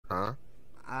Huh?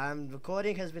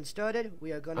 Recording has been started.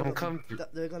 We are gonna. I'm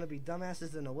They're gonna be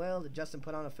dumbasses in the world. Justin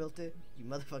put on a filter. You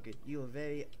motherfucker. You are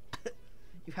very.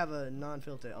 You have a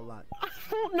non-filter a lot. I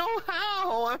don't know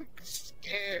how. I'm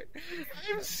scared.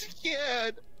 I'm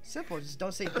scared. Simple. Just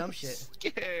don't say dumb shit.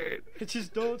 Scared.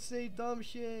 Just don't say dumb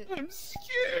shit. I'm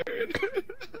scared.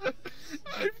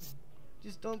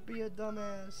 Just don't be a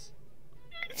dumbass.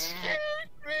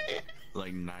 Scared.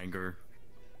 Like Niger.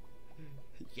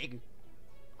 Jaeger.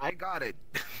 I got it.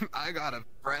 I got a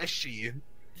freshie.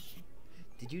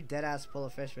 Did you deadass pull a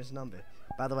freshman's number?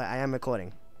 By the way, I am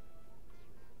recording.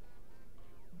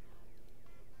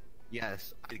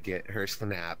 Yes, I get her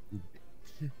snap.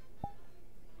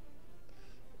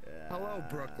 Hello,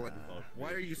 Brooklyn.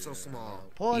 Why are you so small?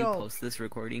 You Portal. post this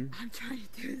recording? I'm trying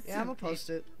to do this. Yeah, I'm gonna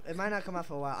post it. It might not come out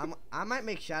for a while. I might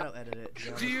make shadow edit it. to be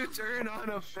honest. Do you turn on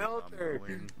a filter?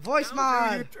 Voice How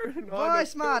do you mod. turn on a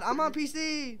Voice mod. I'm on filter?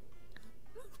 PC.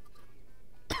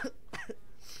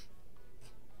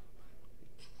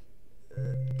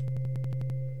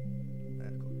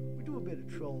 We do a bit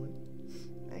of trolling.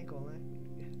 I ain't gonna lie.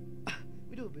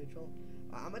 We do a bit of trolling.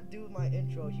 I'm gonna do my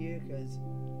intro here because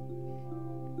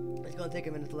it's gonna take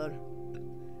a minute to load.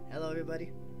 Hello,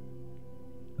 everybody.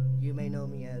 You may know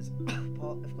me as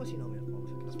Paul. Of course, you know me as Paul.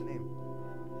 That's my name.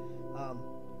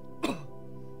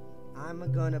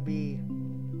 I'm gonna be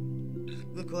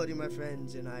recording my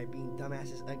friends and I being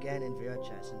dumbasses again in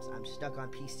VRChat since I'm stuck on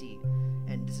PC,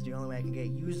 and this is the only way I can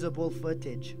get usable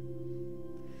footage.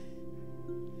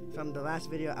 From the last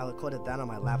video, I recorded that on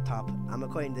my laptop. I'm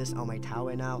recording this on my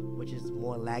tower now, which is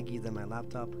more laggy than my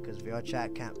laptop because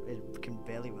VRChat can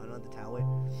barely run on the tower.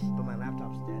 But my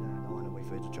laptop's dead and I don't want to wait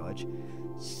for it to charge.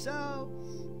 So,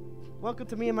 welcome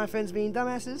to me and my friends being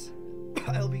dumbasses.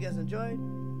 I hope you guys enjoyed.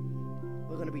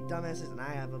 We're gonna be dumbasses, and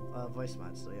I have a voice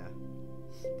mod, so yeah.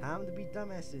 Time to be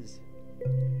dumbasses.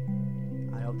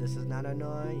 I hope this is not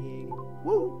annoying.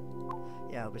 Woo!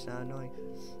 Yeah, I hope it's not annoying.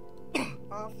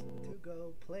 Off to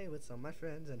go play with some of my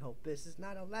friends and hope this is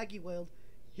not a laggy world.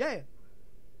 Yeah!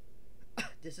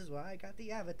 This is why I got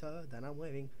the avatar that I'm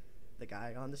wearing. The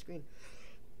guy on the screen.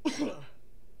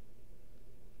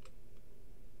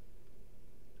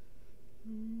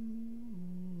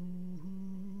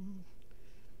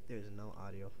 There's no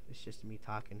audio. It's just me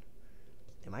talking.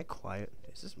 Am I quiet?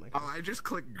 Is this my? Oh, I just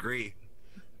clicked green.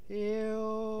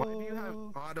 Ew. Why do you have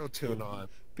auto tune on?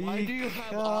 Why do you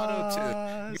have auto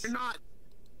tune?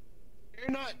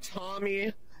 You're not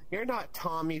Tommy. You're not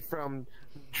Tommy from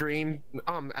Dream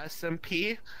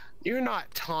SMP. You're not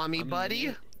Tommy,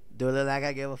 buddy. Do it look like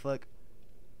I give a fuck?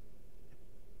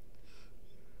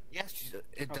 Yes,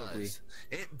 it Probably. does.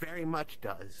 It very much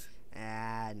does.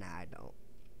 Ah, nah, I don't.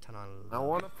 Turn on. I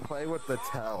want to play with the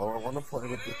tail. I want to play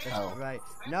with the tail. Right.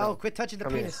 No, quit touching the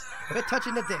Come here. penis. Quit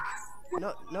touching the dick.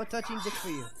 No touching dick for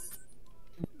you.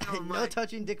 No Mike.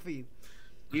 touching dick for you.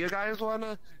 Do you guys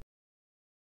wanna